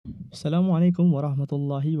Assalamualaikum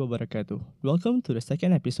warahmatullahi wabarakatuh. Welcome to the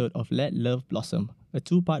second episode of Let Love Blossom, a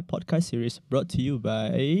two-part podcast series brought to you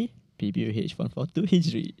by PBOH 142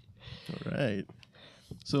 Hijri. Alright.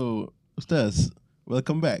 So, Ustaz,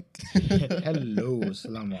 welcome back. Hello,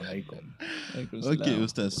 Assalamualaikum. Okay,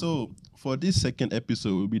 Ustaz. So, for this second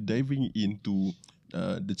episode, we'll be diving into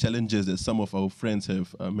the challenges that some of our friends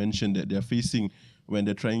have mentioned that they're facing when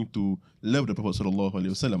they're trying to love the Prophet Sallallahu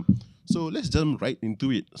Alaihi Wasallam. So, let's jump right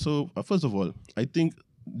into it. So, first of all, I think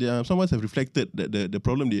some of us have reflected that the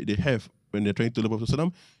problem they have when they're trying to love the Prophet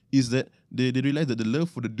Sallallahu Alaihi Wasallam is that they realize that the love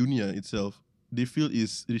for the dunya itself they feel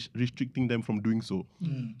is restricting them from doing so.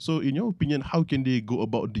 So, in your opinion, how can they go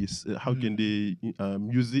about this? How can they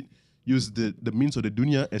use the means of the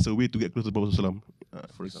dunya as a way to get close to Prophet Sallam,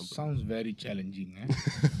 for example? Sounds very challenging,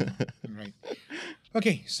 Right.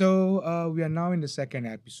 Okay, so we are now in the second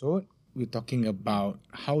episode. We're talking about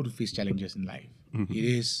how to face challenges in life. It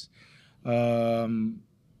is a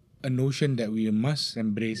notion that we must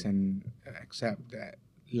embrace and accept that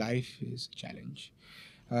life is a challenge.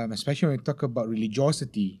 Especially when we talk about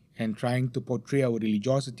religiosity and trying to portray our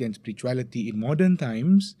religiosity and spirituality in modern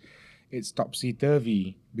times, it's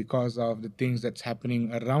topsy-turvy because of the things that's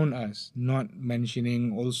happening around us. Not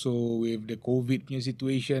mentioning also with the COVID punya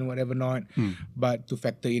situation, whatever not, but to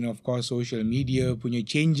factor in, of course, social media punya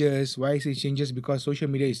changes. Why I say changes? Because social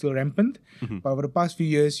media is still rampant. But over the past few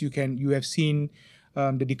years, you have seen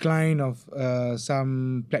the decline of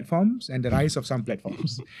some platforms and the rise of some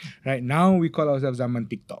platforms. Right now, we call ourselves zaman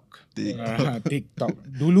TikTok. TikTok.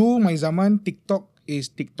 Dulu, my zaman, TikTok is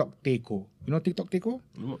TikTok Teko. You know TikTok Teko?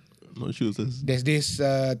 Not sure, Ustaz. There's this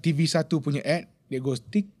TV1 punya ad that goes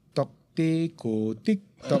TikTok Teko,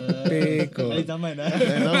 TikTok Teko. Zaman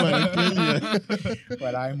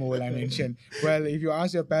Well, I'm old, I mentioned. Well, if you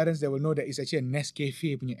ask your parents, they will know that it's actually a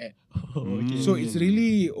Nescafe punya ad. okay. So it's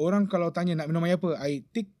really, orang kalau tanya nak minum air apa, I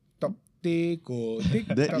TikTok Teko,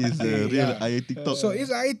 TikTok That is the Teko. real Yeah. ayat TikTok. So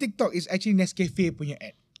it's TikTok, it's actually Nescafe punya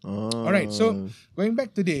ad. Alright, so going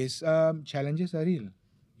back to this, challenges are real.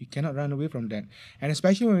 You cannot run away from that. And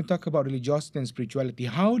especially when we talk about religiosity and spirituality,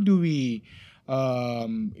 how do we,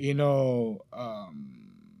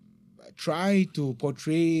 try to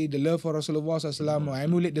portray the love for Rasulullah SAW or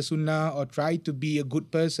emulate the Sunnah or try to be a good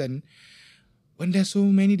person when there's so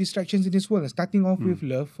many distractions in this world? Starting off with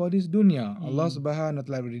love for this dunya. Allah Subhanahu wa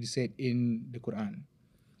Ta'ala already said in the Quran.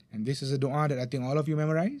 And this is a dua that I think all of you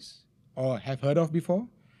memorize or have heard of before.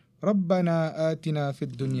 رَبَّنَا آتِنَا فِي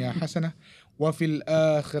الدُّنْيَا حَسَنَةً وَفِي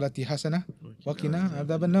الْآخِرَةِ حَسَنَةً وَقِنَا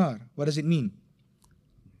عَذَابَ النَّارِ. What does it mean?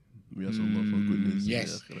 We ask Allah for goodness.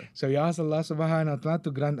 Yes. So we ask Allah Subhanahu wa Ta'ala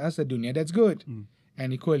to grant us a dunya that's good.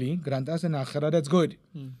 And equally, grant us an akhirah that's good.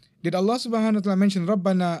 Did Allah Subhanahu wa Ta'ala mention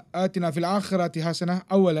رَبَّنَا آتِنَا فِي الْآخِرَةِ حَسَنَةً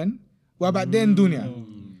أولا وَبَعْدين dunya?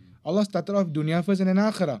 Allah started off dunya first and then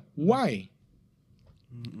akhirah. Why?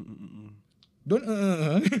 Don't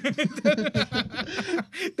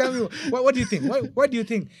tell me what do you think? What do you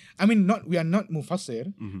think? I mean, we are not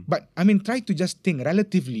mufassir, but I mean, try to just think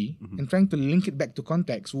relatively and trying to link it back to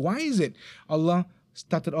context. Why is it Allah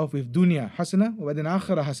started off with dunya hasana wa then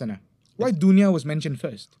akhirah hasana? Why dunya was mentioned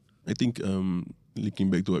first? I think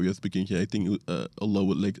linking back to what we are speaking here, I think Allah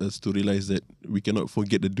would like us to realize that we cannot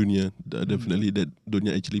forget the dunya. Definitely, that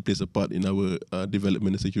dunya actually plays a part in our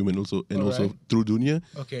development as a human also, and also through dunya.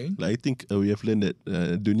 Okay. Like, I think we have learned that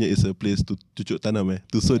dunya is a place to cucuk tanam,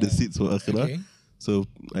 to sow the seeds for akhirah. Okay. So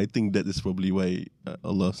I think that is probably why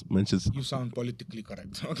Allah mentions. You sound politically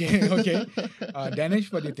correct. Okay.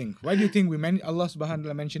 Danish, what do you think? Why do you think Allah Subhanahu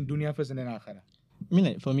wa Ta'ala mentioned dunya first and then akhirah? I mean,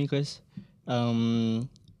 like for me, because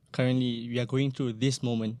currently we are going through this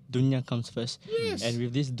moment. Dunya comes first, and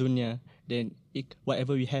with this dunya, then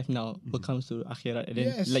whatever we have now will come to akhirat. And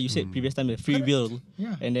then, like you said previous time, the free will.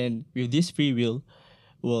 Yeah. And then with this free will,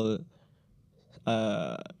 will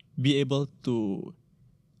be able to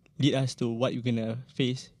lead us to what you're gonna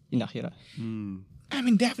face in akhirat. I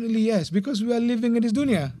mean, definitely yes, because we are living in this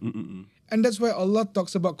dunya. And that's why Allah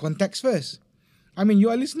talks about context first. I mean,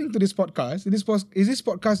 you are listening to this podcast. Is this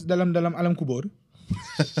podcast dalam alam kubur?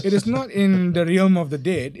 It is not in the realm of the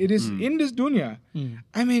dead. It is in this dunya.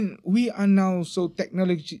 I mean, we are now so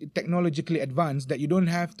technologically advanced that you don't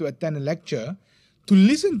have to attend a lecture to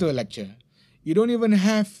listen to a lecture. You don't even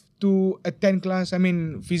have to attend class. I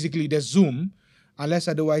mean, physically, there's Zoom. Unless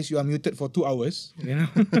otherwise you are muted for 2 hours,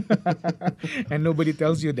 and nobody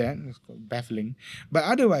tells you that. It's baffling. But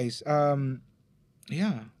otherwise, we're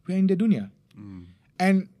in the dunya.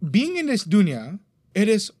 And being in this dunya, it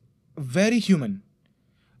is very human.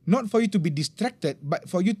 Not for you to be distracted, but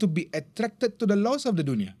for you to be attracted to the laws of the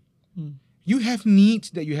dunya. You have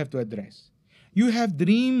needs that you have to address. You have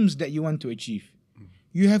dreams that you want to achieve.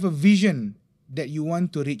 You have a vision that you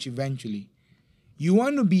want to reach eventually. You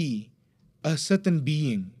want to be a certain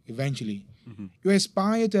being eventually. You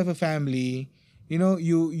aspire to have a family.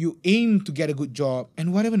 You aim to get a good job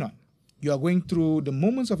and whatever not. You are going through the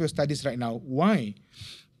moments of your studies right now. Why?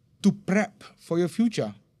 To prep for your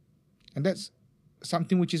future. And that's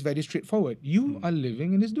something which is very straightforward. You are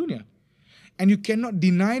living in this dunya. And you cannot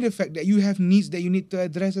deny the fact that you have needs that you need to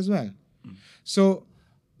address as well. So,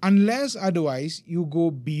 unless otherwise, you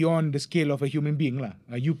go beyond the scale of a human being lah.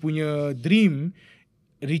 You punya dream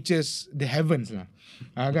reaches the heavens lah.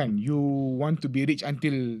 Kan? You want to be rich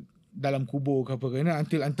until dalam kubur ke apa ke,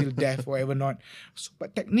 until death or whatever not. So,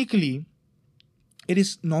 but technically, it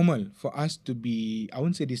is normal for us to be, I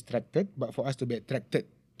won't say distracted, but for us to be attracted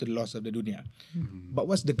to the loss of the dunya. But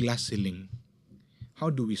what's the glass ceiling?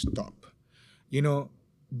 How do we stop?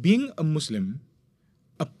 Being a Muslim,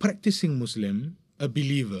 a practicing Muslim, a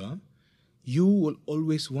believer, you will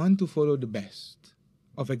always want to follow the best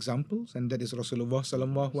of examples, and that is Rasulullah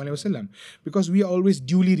sallallahu alaihi wasallam, because we are always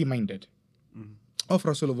duly reminded of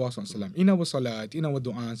Rasulullah sallallahu alaihi wasallam in our salat, in our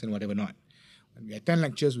du'as, and whatever not. When we attend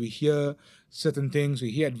lectures, we hear certain things,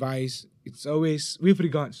 we hear advice. It's always with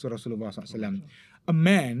regards to Rasulullah sallallahu alaihi wasallam, a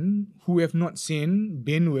man who have not seen,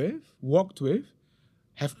 been with, walked with,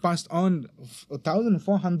 have passed on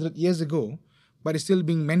 1,400 years ago, but is still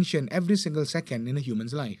being mentioned every single second in a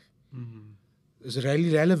human's life. It's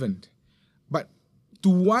really relevant. But to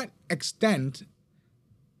what extent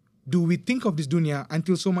do we think of this dunya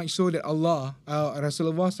until so much so that Allah,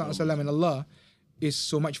 Rasulullah SAW and Allah is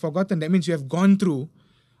so much forgotten? That means you have gone through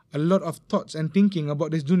a lot of thoughts and thinking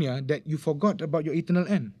about this dunya that you forgot about your eternal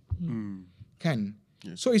end. Kan?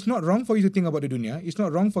 Yes. So it's not wrong for you to think about the dunya. It's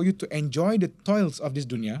not wrong for you to enjoy the toils of this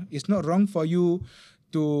dunya. It's not wrong for you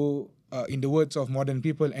to, in the words of modern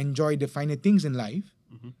people, enjoy the finer things in life.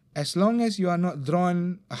 As long as you are not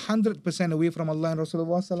drawn 100% away from Allah and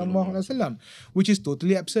Rasulullah sallallahu alaihi wasallam, which is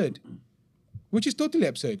totally absurd.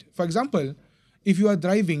 For example, if you are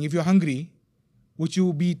driving, if you're hungry, would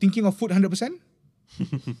you be thinking of food 100%?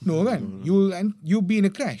 No, kan? You'll be in a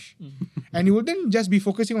crash. And you will then just be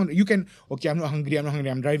focusing on, I'm not hungry,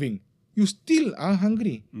 I'm driving. You still are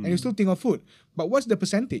hungry and you still think of food. But what's the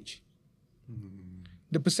percentage?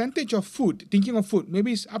 The percentage of food, thinking of food,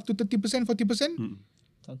 maybe it's up to 30%, 40%?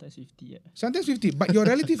 Sometimes 50, yeah. Sometimes 50. But your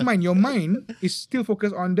relative mind, your mind is still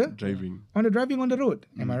focused on the Driving. On the driving on the road.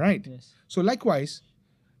 Am I right? Yes. So likewise,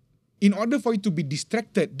 in order for you to be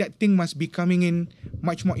distracted, that thing must be coming in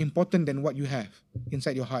much more important than what you have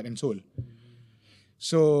inside your heart and soul.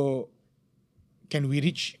 So, can we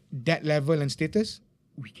reach that level and status?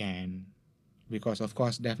 We can. Because of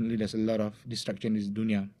course, definitely there's a lot of distraction in this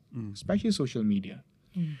dunya, especially social media.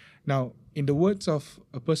 Now, in the words of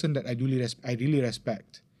a person that I really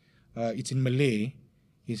respect, it's in Malay.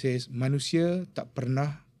 He says, manusia tak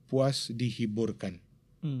pernah puas dihiburkan.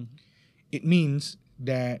 It means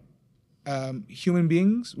that human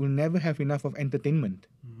beings will never have enough of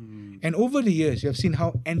entertainment. And over the years, you have seen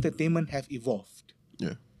how entertainment have evolved.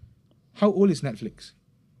 Yeah. How old is Netflix?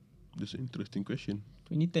 That's an interesting question.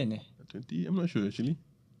 2010 20, I'm not sure actually.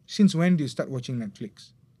 Since when do you start watching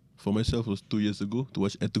Netflix? For myself, it was 2 years ago to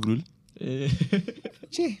watch Ertugrul.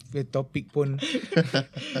 Cih, the topic pun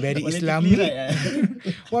very Politically Islamic. right,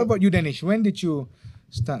 What about you, Danish? When did you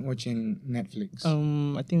start watching Netflix?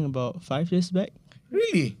 I think about 5 years back.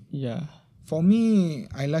 Really? Yeah. For me,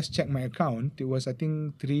 I last checked my account. It was, I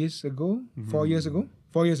think, 3 years ago, 4 years ago.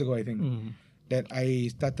 4 years ago, I think, that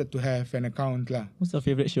I started to have an account lah. What's your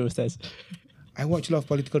favorite show, Stas? I watch a lot of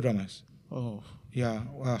political dramas. Oh. Yeah,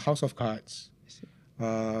 House of Cards.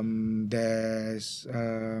 There's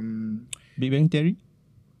Big Bang Theory?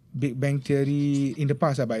 Big Bang Theory in the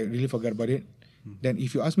past, but I really forgot about it. Then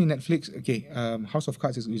if you ask me Netflix, okay, House of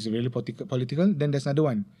Cards is really political. Then there's another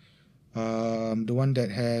one. The one that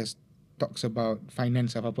talks about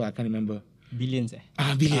finance, apa-apa, I can't remember. Billions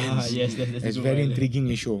Billions. Yes, that's It's a good very one. intriguing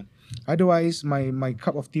show. Otherwise, my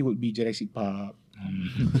cup of tea would be Jurassic Park,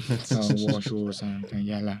 war shows,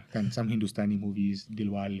 kan some Hindustani movies,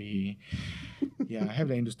 Dilwale. Yeah, I have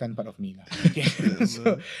the Hindustan part of me lah. Okay.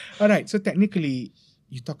 So, all right. So technically,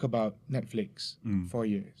 you talk about Netflix 4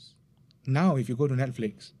 years. Now, if you go to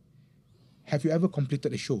Netflix, have you ever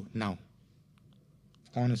completed a show? Now,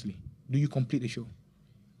 honestly, do you complete the show?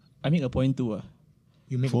 I make a point too.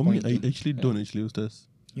 You make For a me, point. I to- actually don't actually,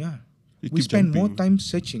 Ustaz. yeah. You We keep spend more jumping. time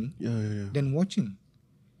searching Yeah. than watching.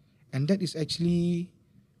 And that is actually,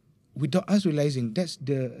 without us realizing, that's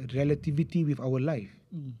the relativity with our life.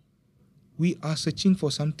 We are searching for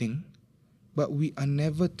something, but we are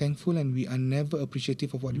never thankful and we are never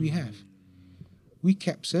appreciative of what we have. we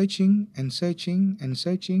kept searching and searching and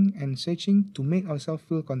searching and searching to make ourselves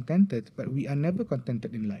feel contented, but we are never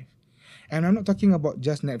contented in life. And I'm not talking about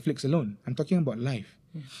just Netflix alone. I'm talking about life.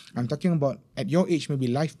 I'm talking about, at your age, maybe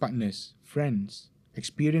life partners, friends,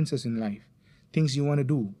 experiences in life, things you want to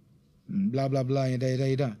do, blah, blah, blah, yada, yada,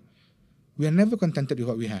 yada. We are never contented with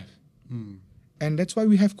what we have. And that's why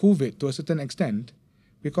we have COVID to a certain extent,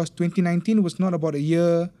 because 2019 was not about a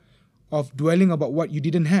year of dwelling about what you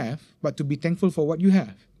didn't have, but to be thankful for what you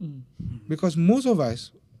have. Because most of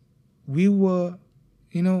us, we were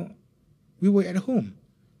at home.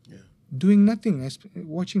 Doing nothing,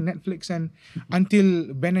 watching Netflix, and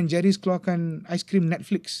until Ben and Jerry's keluarkan ice cream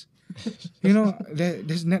Netflix.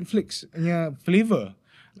 There's Netflix flavor.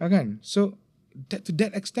 Again, so to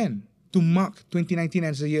that extent, to mark 2019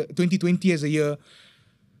 as a year, 2020 as a year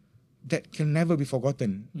that can never be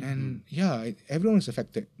forgotten. And everyone is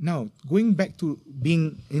affected. Now, going back to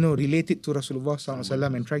being, related to Rasulullah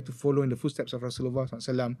SAW and try to follow in the footsteps of Rasulullah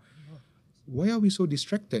SAW, why are we so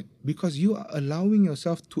distracted? Because you are allowing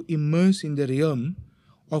yourself to immerse in the realm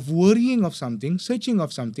of worrying of something, searching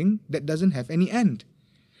of something that doesn't have any end.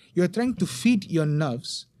 You're trying to feed your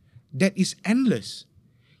nerves that is endless.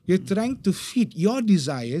 You're trying to feed your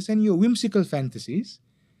desires and your whimsical fantasies,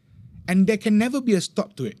 and there can never be a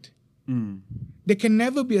stop to it. There can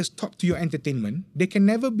never be a stop to your entertainment. There can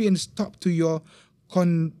never be a stop to your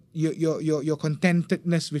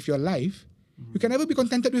contentedness with your life. You can never be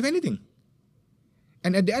contented with anything.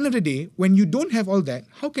 And at the end of the day, when you don't have all that,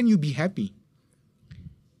 how can you be happy?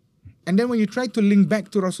 And then when you try to link back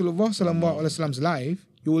to Rasulullah SAW life,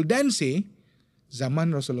 you will then say,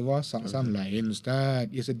 Zaman Rasulullah SAW lain, Ustaz.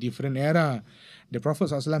 It's a different era. The Prophet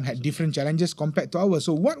SAW had different challenges compared to ours.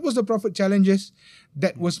 So what was the Prophet challenges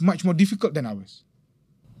that was much more difficult than ours?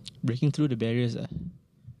 Breaking through the barriers.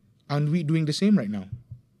 Aren't we doing the same right now?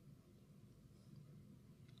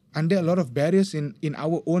 And there are a lot of barriers in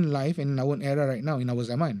our own life and in our own era right now, in our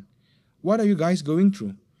zaman. What are you guys going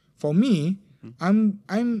through? For me, I'm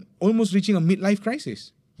almost reaching a midlife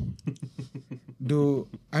crisis.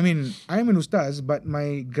 I'm an ustaz, but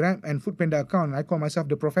my Grab and Foodpanda account, I call myself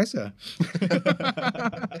the professor.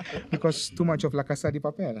 Because too much of La Casa de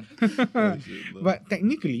Papel. But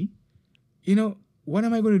technically, what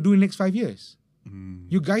am I going to do in the next 5 years?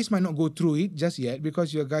 You guys might not go through it just yet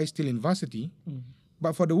because you guys still in varsity.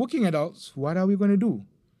 But for the working adults, what are we going to do?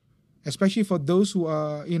 Especially for those who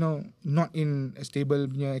are, not in a stable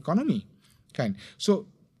economy. So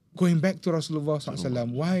going back to Rasulullah SAW,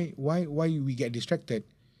 why we get distracted?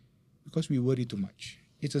 Because we worry too much.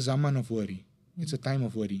 It's a zaman of worry. It's a time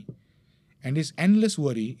of worry. And this endless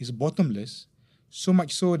worry is bottomless, so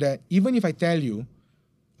much so that even if I tell you,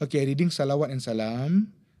 okay, reading salawat and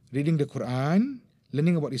salam, reading the Quran,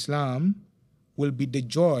 learning about Islam will be the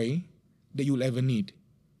joy that you'll ever need.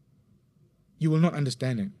 You will not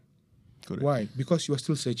understand it. Correct. Why? Because you are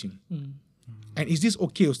still searching. And is this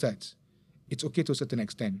okay, Ustaz? It's okay to a certain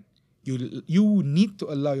extent. You need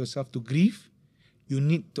to allow yourself to grieve. You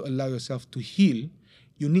need to allow yourself to heal.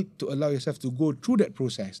 You need to allow yourself to go through that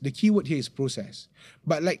process. The key word here is process.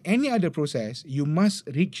 But like any other process, you must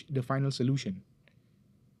reach the final solution.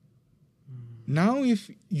 Now, if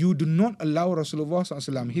you do not allow Rasulullah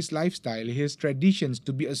SAW, his lifestyle, his traditions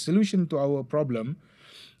to be a solution to our problem,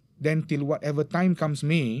 then till whatever time comes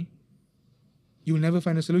may, you will never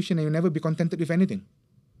find a solution and you'll never be contented with anything.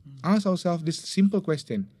 Ask ourselves this simple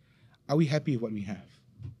question. Are we happy with what we have?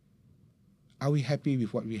 Are we happy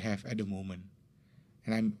with what we have at the moment?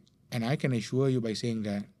 And I can assure you by saying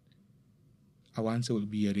that our answer will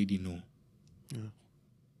be already no.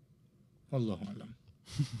 Wallahu alam.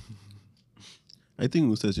 I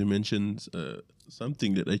think, Ustaz, you mentioned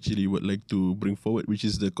something that actually would like to bring forward, which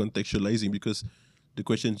is the contextualizing, because the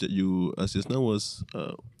questions that you asked just now was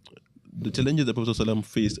the challenges that Prophet ﷺ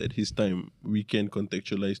faced at his time, we can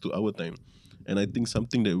contextualize to our time. And I think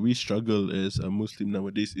something that we struggle as a Muslim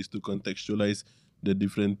nowadays is to contextualize the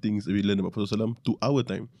different things that we learn about Prophet ﷺ to our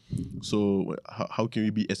time. So how can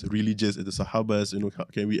we be as religious as the Sahabas? How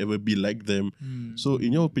can we ever be like them? So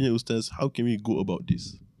in your opinion, Ustaz, how can we go about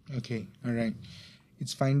this? Okay, all right.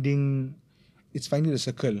 It's finding a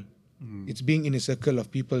circle. It's being in a circle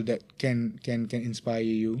of people that can inspire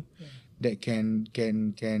you, that can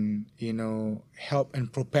help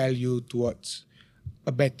and propel you towards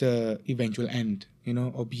a better eventual end,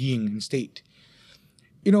 or being and state.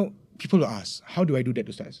 People will ask, how do I do that,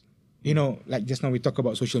 Ustaz? Like just now we talk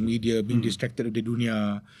about social media, being distracted with the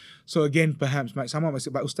dunya. So again, perhaps someone might say,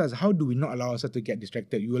 but Ustaz, how do we not allow ourselves to get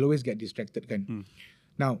distracted? You will always get distracted, kan?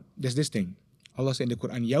 Now, there's this thing. Allah said in the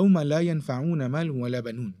Quran, يَوْمَ لَا يَنْفَعُونَ مَالٌ وَلَا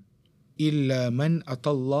بَنُونَ. إِلَّا مَنْ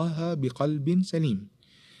أَتَى اللَّهَ بِقَلْبٍ سَلِيمٍ.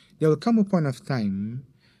 There will come a point of time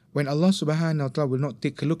when Allah subhanahu wa ta'ala will not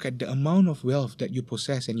take a look at the amount of wealth that you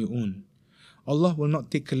possess and you own. Allah will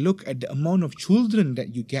not take a look at the amount of children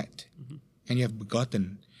that you get and you have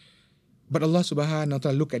begotten. But Allah subhanahu wa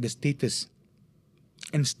ta'ala look at the status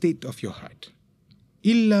and state of your heart.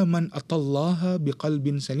 إِلَّا مَنْ أَتَى اللَّهَ بِقَلْبٍ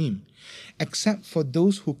سَلِيمٍ. Except for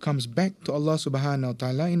those who comes back to Allah subhanahu wa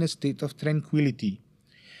ta'ala in a state of tranquility.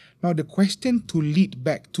 Now the question to lead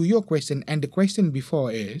back to your question and the question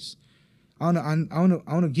before is, I want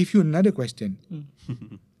to give you another question.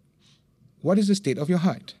 What is the state of your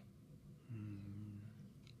heart?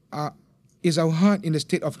 Is our heart in a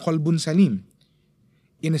state of qalbun salim?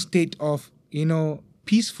 In a state of,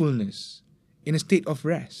 peacefulness? In a state of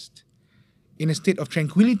rest? In a state of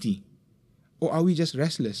tranquility? Or are we just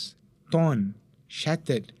restless, torn,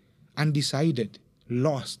 shattered, undecided,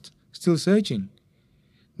 lost, still searching?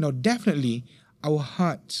 Now, definitely, our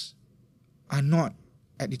hearts are not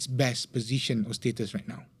at its best position or status right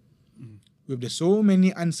now. With the so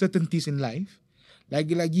many uncertainties in life,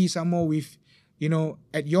 lagi-lagi some more with,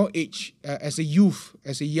 at your age, as a youth,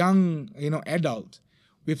 as a young, adult,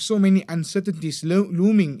 with so many uncertainties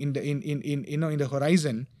looming in the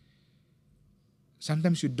horizon,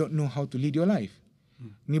 sometimes you don't know how to lead your life.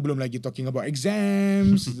 Ni belum lagi talking about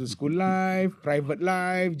exams, the school life, private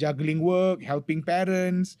life, juggling work, helping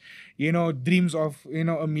parents, dreams of,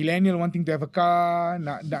 a millennial wanting to have a car,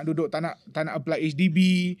 nak duduk tak nak apply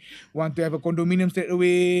HDB, want to have a condominium straight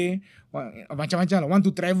away, macam-macam lah, want to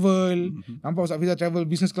travel, nampak Ustaz Fizar travel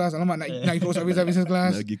business class, alamak nak ikut Ustaz Fizar business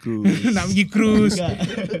class, Nak pergi cruise. nak pergi cruise,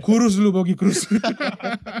 kurus dulu baru pergi cruise,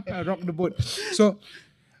 rock the boat. So,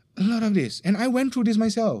 a lot of this. And I went through this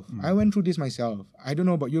myself. I don't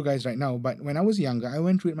know about you guys right now, but when I was younger, I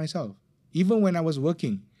went through it myself. Even when I was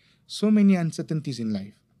working, so many uncertainties in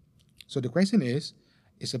life. So the question is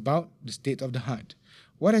about the state of the heart.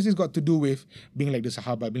 What has this got to do with being like the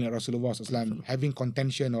Sahaba, being like Rasulullah SAW, having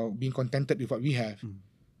contention or being contented with what we have?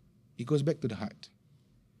 It goes back to the heart.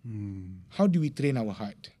 How do we train our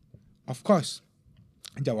heart? Of course,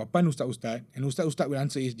 jawapan ustaz-ustaz, and ustaz-ustaz will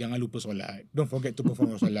answer is, jangan lupa solat. Don't forget to perform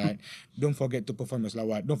your solat. Don't forget to perform your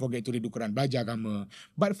salawat. Don't forget to read the Quran, belajar agama.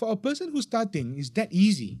 But for a person who's starting, is that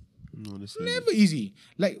easy? No, that's Never easy.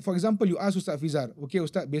 Like, for example, you ask Ustaz Fizar, okay,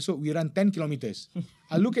 Ustaz, besok we run 10 kilometers.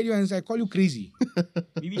 I look at you and say, I call you crazy.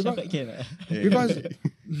 Maybe Syafiq can. Because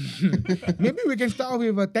maybe we can start off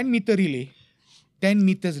with a 10-meter relay. 10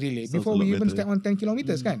 meters relay Sounds before a lot we even better. step on 10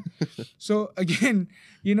 kilometers, kan? So again,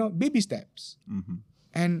 baby steps.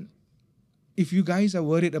 And if you guys are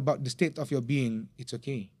worried about the state of your being, it's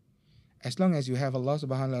okay. As long as you have Allah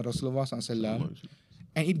subhanahu wa ta'ala, Rasulullah sallallahu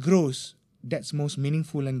and it grows, that's most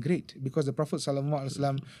meaningful and great. Because the Prophet sallallahu alaihi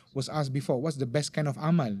wasallam was asked before, what's the best kind of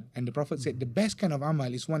amal? And the Prophet said, the best kind of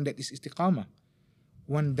amal is one that is istiqamah,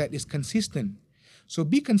 one that is consistent. So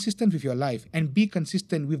be consistent with your life and be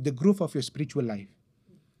consistent with the growth of your spiritual life.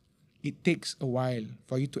 It takes a while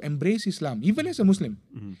for you to embrace Islam, even as a Muslim,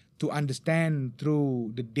 to understand through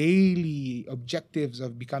the daily objectives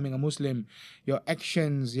of becoming a Muslim, your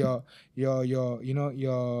actions, your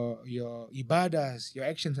ibadas, your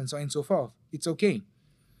actions, and so on and so forth. It's okay.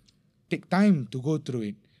 Take time to go through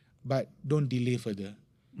it, but don't delay further.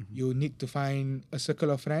 You need to find a circle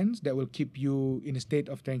of friends that will keep you in a state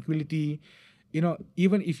of tranquility.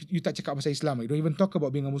 Even if you tak cakap pasal Islam, you don't even talk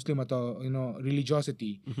about being a Muslim atau,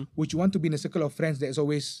 religiosity, would you want to be in a circle of friends that is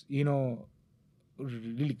always,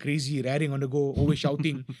 really crazy, raring on the go, always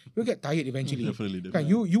shouting? You'll get tired eventually. Definitely. Kan,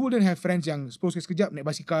 you wouldn't have friends yang suppose sekejap naik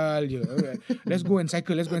basikal je. Let's go and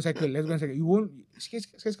cycle. You won't,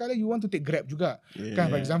 sekali you want to take Grab juga.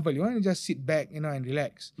 Kan, for example, you want to just sit back, and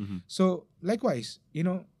relax. So likewise, you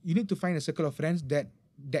need to find a circle of friends that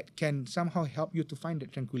can somehow help you to find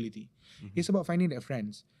that tranquility. It's about finding that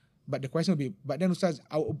friends. But the question will be, but then Ustaz,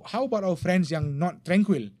 how about our friends yang not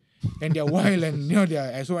tranquil? And they're wild and they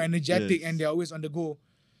are so energetic and they're always on the go.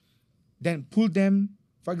 Then pull them.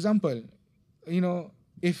 For example,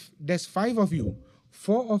 if there's 5 of you,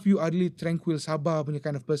 4 of you are really tranquil, sabar punya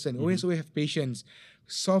kind of person, always have patience,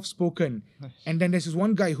 soft-spoken, and then there's this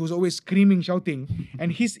one guy who's always screaming, shouting,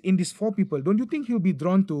 and he's in these 4 people. Don't you think he'll be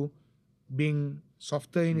drawn to being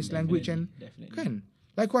softer in his language? And kan?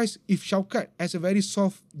 Likewise, if Shaukat, as a very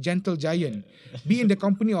soft, gentle giant, be in the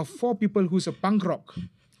company of 4 people who's a punk rock,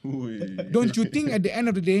 don't you think at the end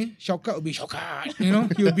of the day, Shaukat will be Shaukat?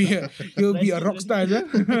 He'll be a rock star,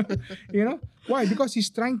 Why? Because he's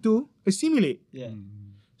trying to assimilate.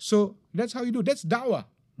 So that's how you do. That's da'wah.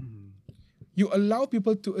 You allow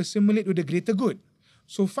people to assimilate with the greater good.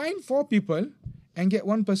 So find 4 people and get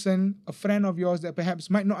one person, a friend of yours that perhaps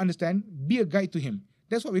might not understand, be a guide to him.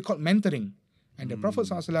 That's what we call mentoring. And the Prophet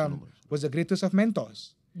ﷺ was the greatest of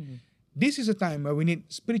mentors. This is a time where we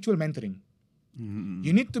need spiritual mentoring.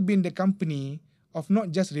 You need to be in the company of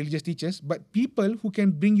not just religious teachers, but people who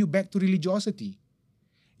can bring you back to religiosity.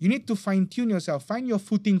 You need to fine-tune yourself, find your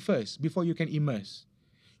footing first before you can immerse.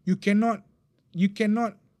 You cannot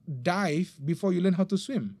dive before you learn how to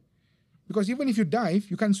swim. Because even if you dive,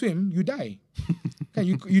 you can't swim, you die.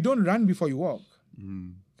 You don't run before you walk.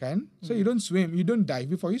 So you don't swim, you don't dive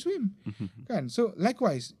before you swim. So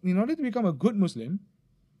likewise, in order to become a good Muslim,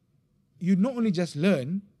 you not only just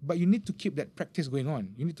learn, but you need to keep that practice going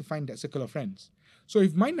on. You need to find that circle of friends. So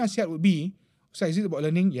if my nasihat would be, so is it about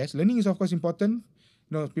learning? Yes, learning is of course important.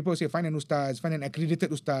 People say find an ustaz, find an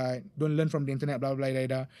accredited ustaz, don't learn from the internet, blah, blah, blah,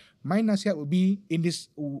 blah. My nasihat would be in this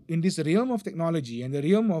realm of technology and the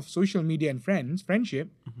realm of social media and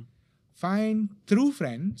friendship, find true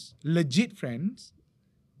friends, legit friends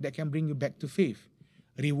that can bring you back to faith.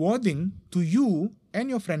 Rewarding to you and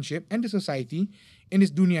your friendship and the society in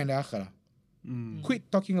this dunya and the akhirah.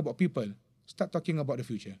 Quit talking about people. Start talking about the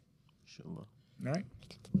future. Inshallah. All right?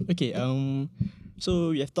 Okay, so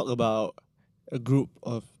we have talked about a group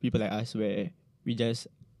of people like us where we just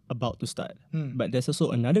about to start. But there's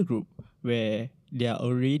also another group where they are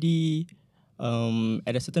already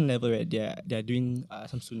at a certain level where they are doing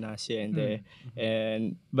some sunnah here and there,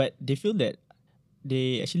 but they feel that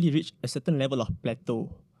they actually reach a certain level of plateau.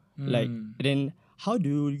 Like then how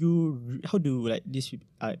do like these people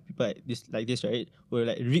like this right will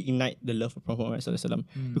like reignite the love for Prophet Muhammad Sallallahu Alaihi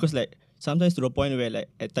Wasallam? Because like sometimes to the point where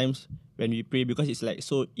like at times when we pray, because it's like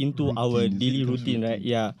so into our daily routine, right?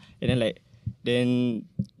 Yeah, and then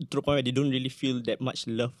to the point where they don't really feel that much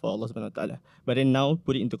love for Allah Subhanahu Wa Taala. But then now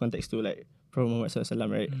put it into context to like Prophet Muhammad Sallallahu Alaihi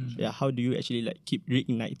Wasallam, right? Yeah, how do you actually like keep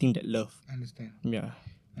reigniting that love? Understand. Yeah.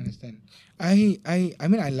 Understand. I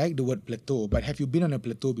mean, I like the word plateau, but have you been on a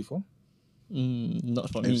plateau before?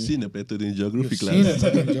 Not for me. I've seen a plateau in geography You've class. seen a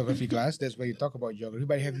plateau in geography class. That's where you talk about geography.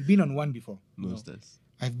 But have you been on one before? No, Ustaz.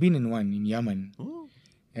 I've been in one in Yemen. Oh.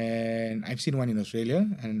 And I've seen one in Australia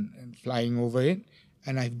and flying over it.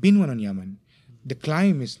 And I've been one on Yemen. The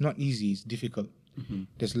climb is not easy. It's difficult.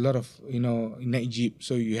 There's a lot of, night jeep.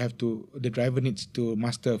 So the driver needs to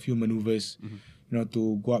master a few maneuvers,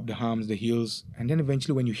 to go up the humps, the hills. And then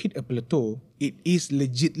eventually when you hit a plateau, it is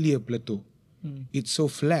legitly a plateau. It's so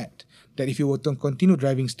flat that if you were to continue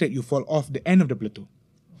driving straight, you fall off the end of the plateau.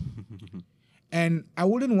 And I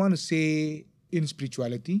wouldn't want to say in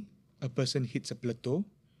spirituality, a person hits a plateau.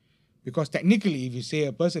 Because technically, if you say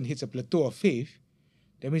a person hits a plateau of faith,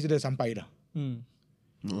 that means dia dah sampai dah.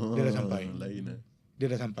 Dia dah sampai. Dia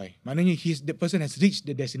dah sampai. Maknanya the person has reached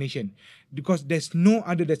the destination. Because there's no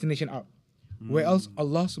other destination up. Where else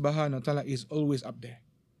Allah Subhanahu Wa Taala is always up there.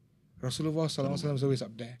 Rasulullah Sallallahu Alaihi Wasallam is always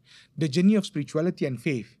up there. The journey of spirituality and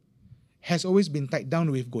faith has always been tied down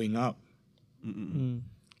with going up.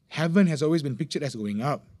 Heaven has always been pictured as going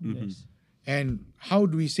up. Yes. And how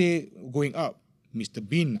do we say going up? Mr.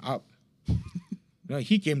 Bean up.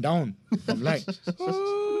 He came down from light.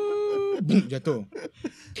 Boom, jatuh.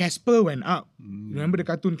 Casper went up. Remember the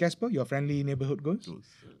cartoon Casper? Your friendly neighborhood ghost?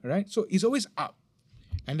 Right? So it's always up.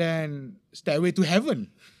 And then stairway to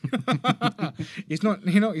heaven. It's not,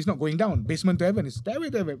 it's not going down. Basement to heaven. It's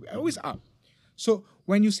stairway to heaven. Always up. So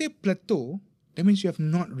when you say plateau, that means you have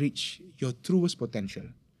not reached your truest potential.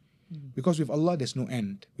 Because with Allah, there's no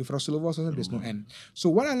end. With Rasulullah, there's no end. So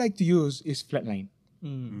what I like to use is flatline.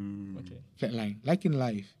 Okay. Flatline. Like in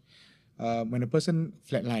life, when a person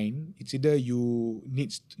flatline, it's either you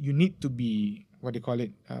need to be, what they call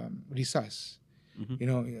it, resus.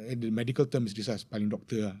 The medical term is resus, paling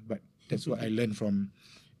doctor, but that's what I learned from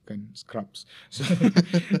scrubs. So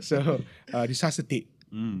resuscitate.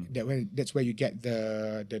 That's where you get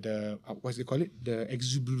the what's they call it? The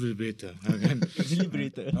exuberator.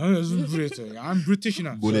 Exuberator. I'm British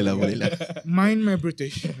now. Boleh lah. Mind my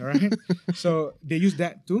British, alright? So they use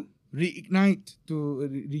that to reignite, to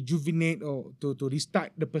rejuvenate, or to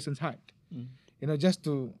restart the person's heart. Just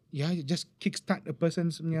to kickstart a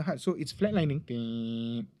person's heart. So it's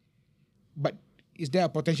flatlining. But is there a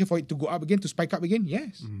potential for it to go up again, to spike up again?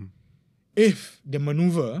 Yes. If the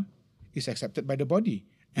maneuver is accepted by the body.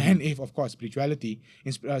 And if, of course,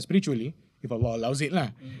 spiritually, if Allah allows it lah.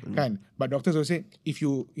 But doctors will say, if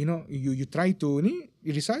you try to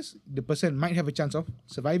resuscitate, the person might have a chance of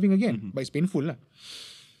surviving again. But it's painful lah.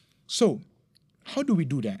 So, how do we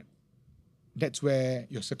do that? That's where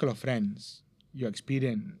your circle of friends, your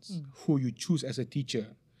experience, who you choose as a teacher,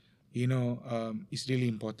 is really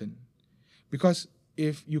important. Because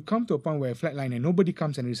if you come to a point where flatline and nobody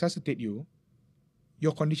comes and resuscitate you,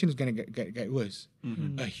 your condition is going to get worse.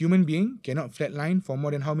 A human being cannot flatline for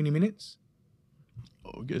more than how many minutes?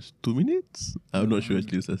 I guess 2 minutes? I'm not sure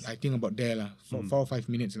actually, Ustaz. I think about there lah, for 4 or 5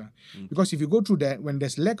 minutes lah. Because if you go through that, when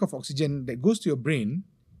there's lack of oxygen that goes to your brain,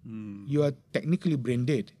 you are technically brain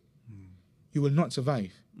dead. You will not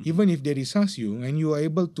survive. Even if they resuscitate you and you are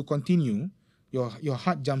able to continue, your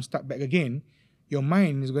heart jump start back again, your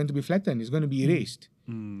mind is going to be flattened, it's going to be erased.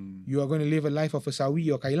 You are going to live a life of a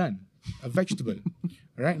sawi or kailan, a vegetable,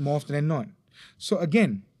 right? More often than not. So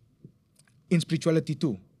again, in spirituality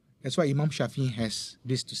too, that's why Imam Shafi'i has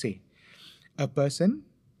this to say. A person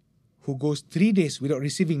who goes 3 days without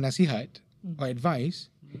receiving nasihat or advice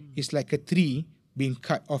is like a tree being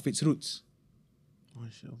cut off its roots.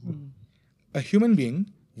 A human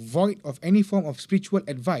being void of any form of spiritual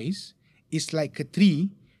advice is like a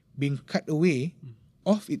tree being cut away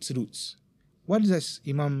off its roots. What does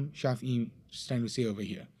Imam Shafi'i trying to say over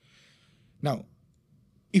here? Now,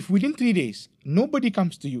 if within 3 days nobody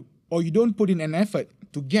comes to you or you don't put in an effort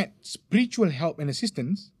to get spiritual help and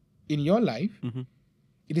assistance in your life,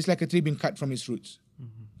 it is like a tree being cut from its roots.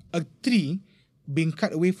 A tree being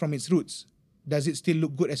cut away from its roots, does it still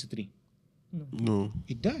look good as a tree? No.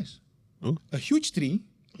 It does. Oh? A huge tree,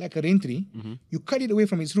 like a rain tree, you cut it away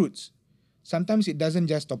from its roots. Sometimes it doesn't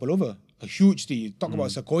just topple over. A huge tree, talk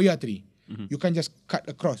about sequoia tree, you can't just cut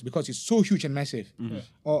across because it's so huge and massive.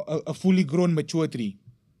 Or a fully grown mature tree.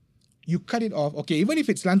 You cut it off, okay, even if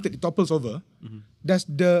it's slanted, it topples over, does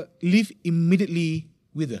the leaf immediately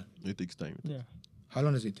wither? It takes time. Yeah. How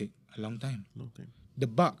long does it take? A long time. Long time. The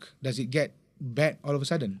bark, does it get bad all of a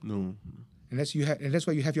sudden? No. And that's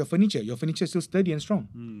why you have your furniture. Your furniture is still sturdy and strong.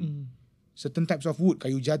 Certain types of wood,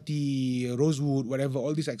 kayu jati, rosewood, whatever,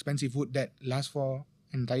 all these expensive wood that last for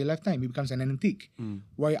an entire lifetime. It becomes an antique.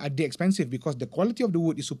 Why are they expensive? Because the quality of the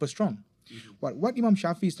wood is super strong. What Imam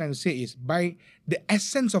Shafi'i is trying to say is, by the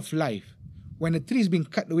essence of life, when a tree is being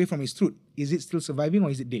cut away from its root, is it still surviving or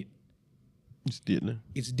is it dead? It's dead. Nah?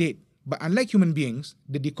 It's dead. But unlike human beings,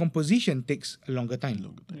 the decomposition takes a longer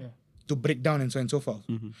time. To break down and so on and so forth.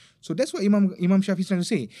 So that's what Imam Shafi'i is trying to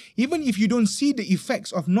say. Even if you don't see the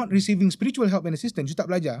effects of not receiving spiritual help and assistance, you tak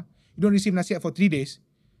belajar, you don't receive nasihat for 3 days,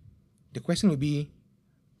 the question will be,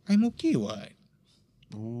 I'm okay what?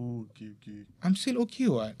 Oh, okay. I'm still okay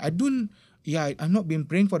what? I'm not been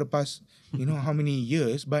praying for the past, how many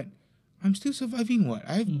years, but I'm still surviving what?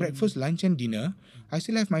 I have breakfast, lunch and dinner. I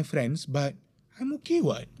still have my friends, but I'm okay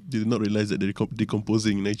what? Did not realize that they're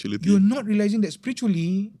decomposing naturally. You're not realizing that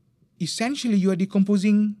spiritually, essentially you are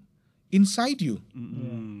decomposing inside you.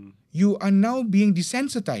 You are now being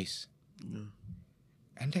desensitized.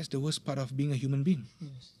 And that's the worst part of being a human being.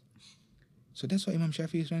 So that's what Imam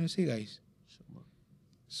Shafi'i is trying to say, guys.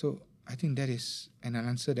 So I think that is an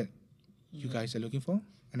answer that you guys are looking for,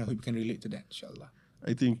 and I hope you can relate to that, inshallah.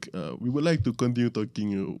 I think we would like to continue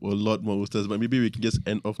talking a lot more, Ustaz, but maybe we can just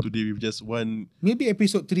end off today with just one. Maybe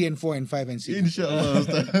episode 3 and 4 and 5 and 6. Inshallah,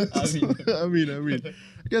 Ustaz. I mean.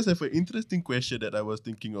 I guess I have an interesting question that I was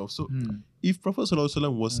thinking of. So, if Prophet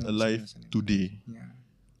ﷺ was alive today,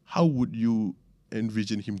 how would you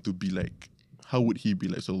envision him to be like? How would he be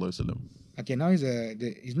like, Sallallahu Alaihi Wasallam? Okay, now is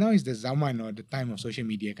the zaman or the time of social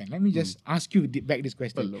media. Let me just ask you back this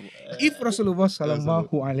question. If Rasulullah Sallallahu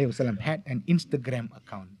Alaihi Wasallam had an Instagram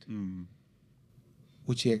account,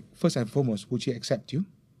 would he, first and foremost, would he accept you?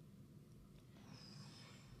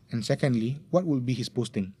 And secondly, what will be his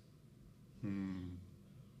posting?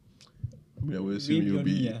 I would assume it would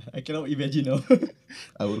be. I cannot imagine now.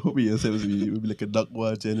 I would hope it would be like a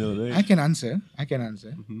dakwah channel, right? I can answer.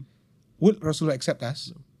 Would Rasulullah accept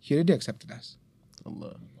us? He already accepted us.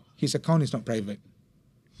 Allah. His account is not private.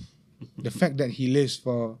 The fact that he lives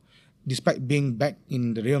despite being back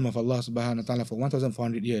in the realm of Allah subhanahu wa ta'ala for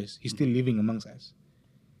 1,400 years, he's still living amongst us.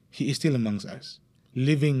 He is still amongst us,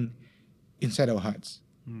 living inside our hearts.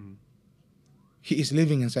 He is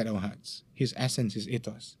living inside our hearts. His essence is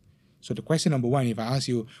ethos. So the question number 1, if I ask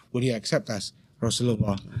you, would he accept us?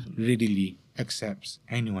 Rasulullah readily accepts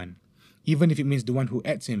anyone. Even if it means the one who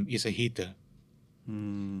adds him is a hater.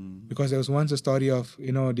 Because there was once a story of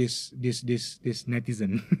this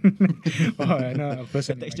netizen or a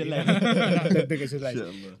person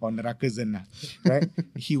on Neraka, right?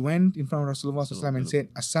 He went in front of Rasulullah and said,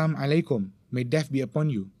 Assam alaikum, may death be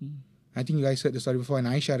upon you. I think you guys heard the story before, and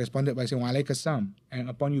Aisha responded by saying, Wa alaikassalam, and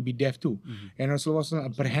upon you be death too. And Rasulullah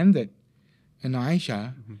apprehended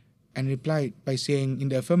Aisha and replied by saying in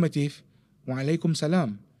the affirmative, Wa alaikum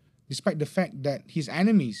salam. Despite the fact that his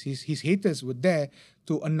enemies, his haters were there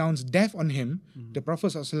to announce death on him, the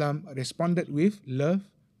Prophet ﷺ responded with love,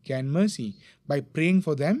 care and mercy by praying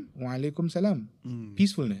for them, wa alaikum salam,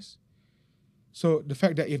 peacefulness. So the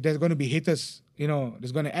fact that if there's going to be haters,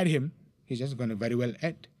 that's going to add him, he's just going to very well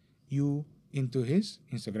add you into his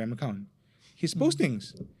Instagram account. His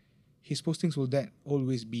postings will that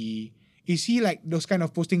always be, is he like those kind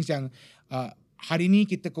of postings yang hari ni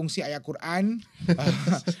kita kongsi ayat Quran,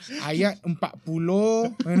 ayat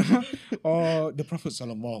 40, or the Prophet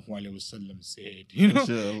sallallahu alaihi wasallam said,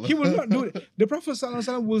 he will not do it. The Prophet sallallahu alaihi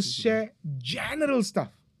wasallam will share general stuff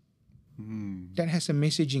that has a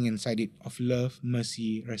messaging inside it of love,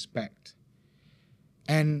 mercy, respect.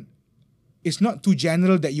 And it's not too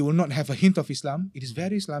general that you will not have a hint of Islam. It is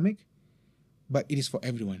very Islamic, but it is for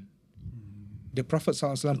everyone. The Prophet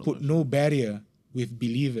ﷺ put no barrier with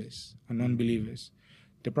believers or non-believers.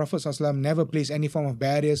 The Prophet ﷺ never placed any form of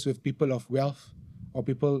barriers with people of wealth or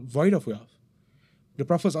people void of wealth. The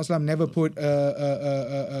Prophet ﷺ never put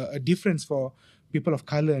a difference for people of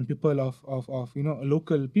color and people of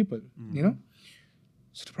local people.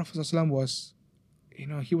 So the Prophet ﷺ was,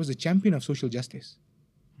 he was a champion of social justice.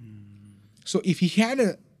 So if he had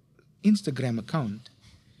an Instagram account,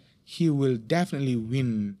 he will definitely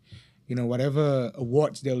win, whatever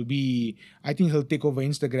awards there will be. I think he'll take over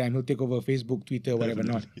Instagram, he'll take over Facebook, Twitter, whatever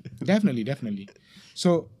not. Definitely.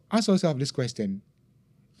 So ask yourself this question.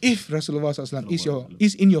 If Rasulullah SAW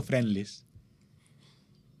is in your friend list,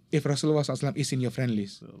 if Rasulullah SAW is in your friend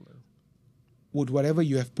list, would whatever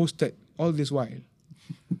you have posted all this while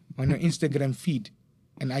on your Instagram feed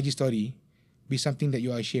and IG story be something that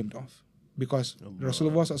you are ashamed of? Because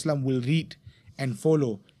Rasulullah SAW will read and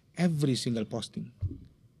follow every single posting.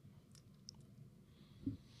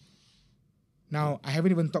 Now, I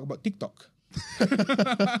haven't even talked about TikTok.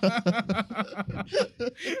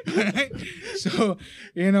 Right? So,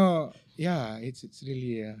 it's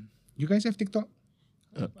really... you guys have TikTok?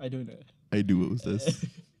 I don't know. I do, Ustaz.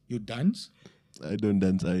 You dance? I don't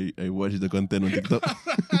dance. I watch the content on TikTok.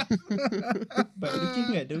 But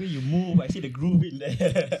looking at the way you move, I see the groove in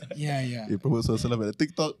there. Yeah. Prophet Sallallahu at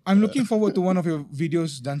TikTok. I'm looking forward to one of your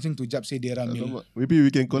videos dancing to Jab Se Dera Mil. Maybe we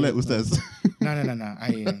can collab, Ustaz. No.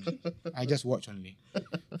 I just watch only.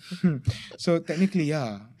 So technically,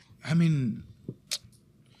 I mean,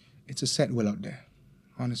 it's a sad world out there.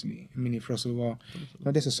 Honestly, I mean, if Rasulullah,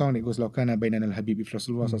 there's a song that goes "Laukana Bainan al Habib." If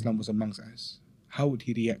Rasulullah SAW was amongst us, how would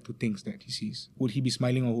he react to things that he sees? Would he be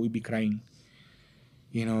smiling or would he be crying?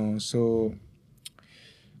 So,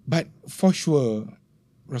 but for sure,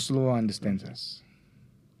 Rasulullah understands us.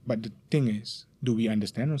 But the thing is, do we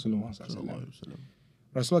understand Rasulullah?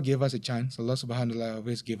 Rasulullah gave us a chance. Allah subhanahu wa ta'ala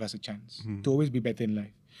always gave us a chance to always be better in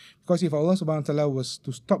life. Because if Allah subhanahu wa ta'ala was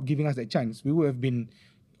to stop giving us that chance,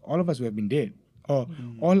 all of us would have been dead. Or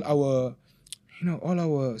all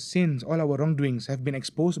our sins, all our wrongdoings have been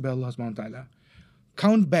exposed by Allah subhanahu wa ta'ala.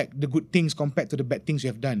 Count back the good things compared to the bad things we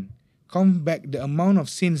have done. Count back the amount of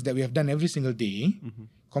sins that we have done every single day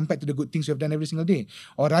compared to the good things we have done every single day.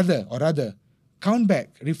 Or rather, count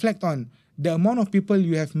back, reflect on the amount of people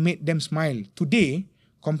you have made them smile today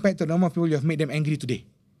compared to the amount of people you have made them angry today.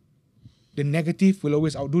 The negative will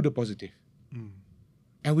always outdo the positive.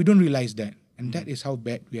 And we don't realize that. And that is how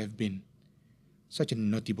bad we have been. Such a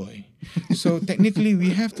naughty boy. So technically, we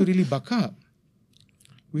have to really buck up.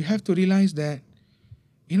 We have to realize that,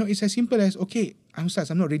 it's as simple as, okay, I'm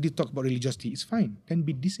not ready to talk about religiosity. It's fine. Then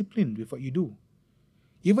be disciplined with what you do.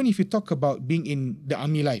 Even if you talk about being in the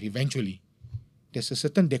army life eventually, there's a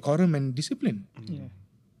certain decorum and discipline. Yeah.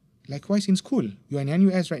 Likewise in school. You're in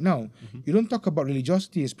NUS right now. You don't talk about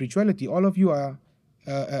religiosity and spirituality. All of you are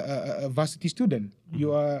a varsity student.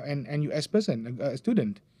 You are an NUS person, a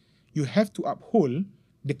student. You have to uphold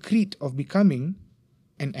the creed of becoming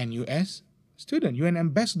an NUS student. You're an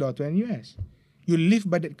ambassador to NUS. You live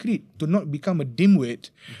by that creed to not become a dimwit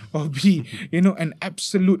or be, an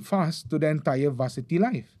absolute fast to the entire varsity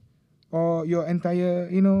life or your entire,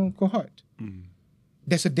 cohort.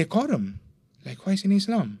 There's a decorum. Likewise in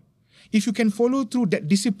Islam. If you can follow through that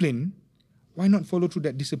discipline, why not follow through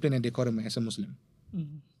that discipline and decorum as a Muslim?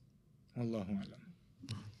 Allahu Alam.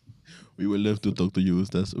 We would love to talk to you,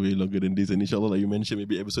 Ustaz, way longer than this. And inshallah, like you mentioned,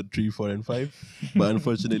 maybe episode 3, 4, and 5. But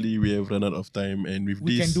unfortunately, we have run out of time. And with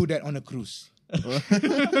we this... can do that on a cruise.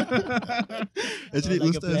 Actually,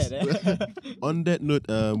 like Ustaz, on that note,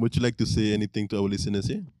 would you like to say anything to our listeners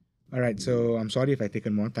here? All right, so I'm sorry if I've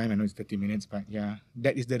taken more time. I know it's 30 minutes, but yeah,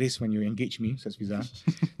 that is the risk when you engage me, Ustaz Fiza.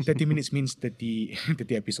 30 minutes means 30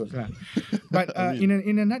 episodes. But in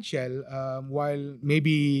a nutshell, while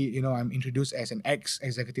maybe, I'm introduced as an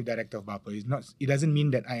ex-executive director of Bapa, it doesn't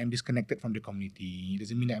mean that I am disconnected from the community. It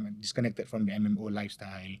doesn't mean that I'm disconnected from the MMO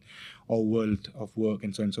lifestyle or world of work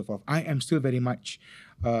and so on and so forth. I am still very much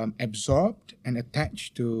absorbed and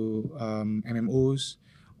attached to MMOs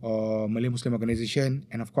or Malay Muslim Organization,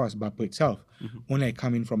 and of course Bapa itself. Only I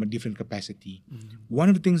come in from a different capacity. One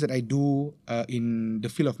of the things that I do in the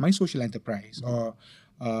field of my social enterprise, or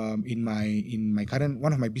in my current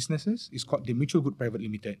one of my businesses, is called the Mutual Good Private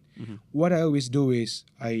Limited. What I always do is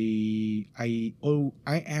I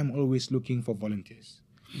am always looking for volunteers.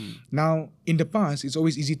 Now, in the past, it's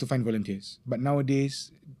always easy to find volunteers, but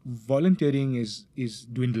nowadays, volunteering is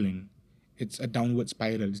dwindling. It's a downward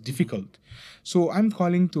spiral. It's difficult. So I'm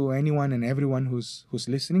calling to anyone and everyone who's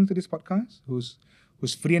listening to this podcast, who's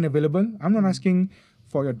free and available. I'm not asking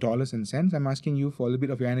for your dollars and cents. I'm asking you for a little bit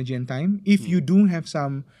of your energy and time. If you do have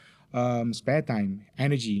some spare time,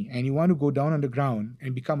 energy, and you want to go down on the ground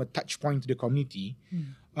and become a touch point to the community,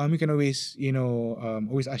 you can always,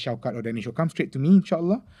 always ask Shaukat or Danish, or come straight to me,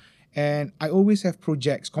 inshallah. And I always have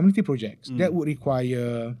projects, community projects, that would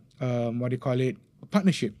require, a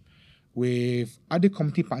partnership with other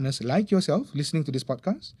community partners like yourself listening to this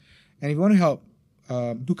podcast. And if you want to help,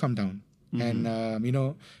 do come down. And,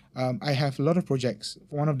 I have a lot of projects.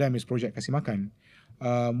 One of them is Project Kasih Makan.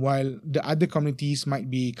 While the other communities might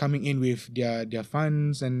be coming in with their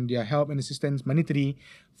funds and their help and assistance, monetary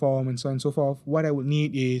form and so on and so forth, what I would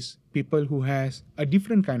need is people who has a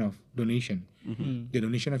different kind of donation. The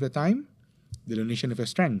donation of your time, the donation of your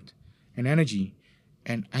strength and energy.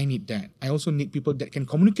 And I need that. I also need people that can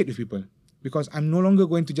communicate with people, because I'm no longer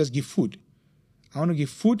going to just give food. I want to give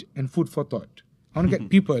food and food for thought. I want to get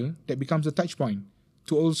people that becomes a touch point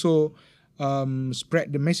to also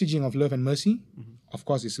spread the messaging of love and mercy, of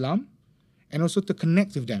course Islam, and also to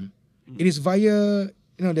connect with them. It is via,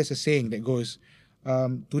 there's a saying that goes,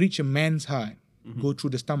 to reach a man's heart, go through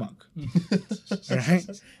the stomach. Right?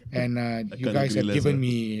 And you guys have given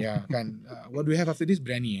me, what do we have after this?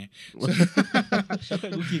 Biryani.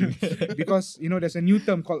 Because, there's a new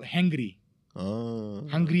term called hangry.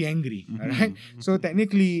 Hungry, angry. Alright? So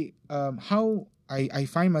technically, how I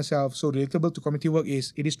find myself so relatable to community work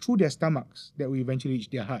is, it is through their stomachs that we eventually reach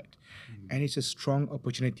their heart. And it's a strong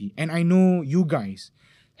opportunity. And I know you guys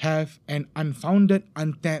have an unfounded,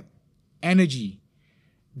 untapped energy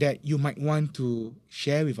that you might want to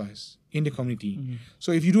share with us in the community.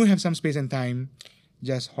 So if you do have some space and time,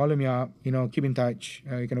 just holler me up, keep in touch.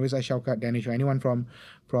 You can always ask Shaukat, Danish, or anyone from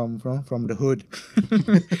the hood.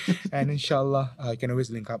 And inshallah, you can always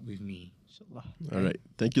link up with me. All right.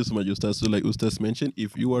 Thank you so much, Ustaz. So like Ustaz mentioned,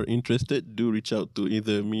 if you are interested, do reach out to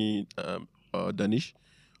either me or Danish,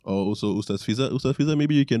 or also Ustaz Fiza. Ustaz Fiza,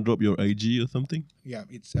 maybe you can drop your IG or something? Yeah,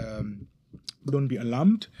 it's don't be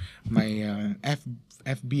alarmed. My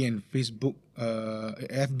FB and Facebook,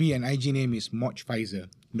 FB and IG name is Moch Pfizer.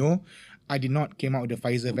 No, I did not came out with the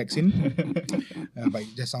Pfizer vaccine, but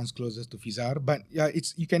it just sounds closer to Fizar. But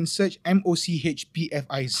you can search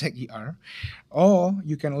MOCHPFIZER, or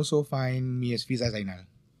you can also find me as Fiza Zainal.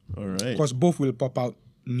 All right. Of course, both will pop out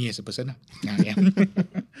me as a person. Yeah.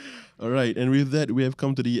 All right, and with that, we have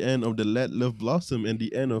come to the end of the Let Love Blossom and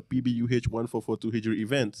the end of PBUH 1442 Hijri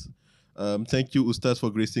events. Thank you, Ustaz,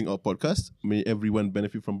 for gracing our podcast. May everyone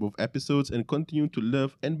benefit from both episodes and continue to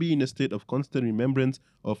love and be in a state of constant remembrance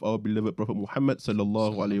of our beloved Prophet Muhammad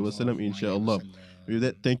sallallahu alaihi wasallam, inshallah. With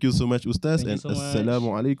that, thank you so much, Ustaz, and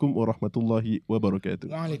assalamu alaikum wa rahmatullahi wa barakatuh.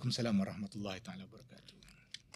 Wa alaikum salam wa rahmatullahi ta'ala wa barakatuh.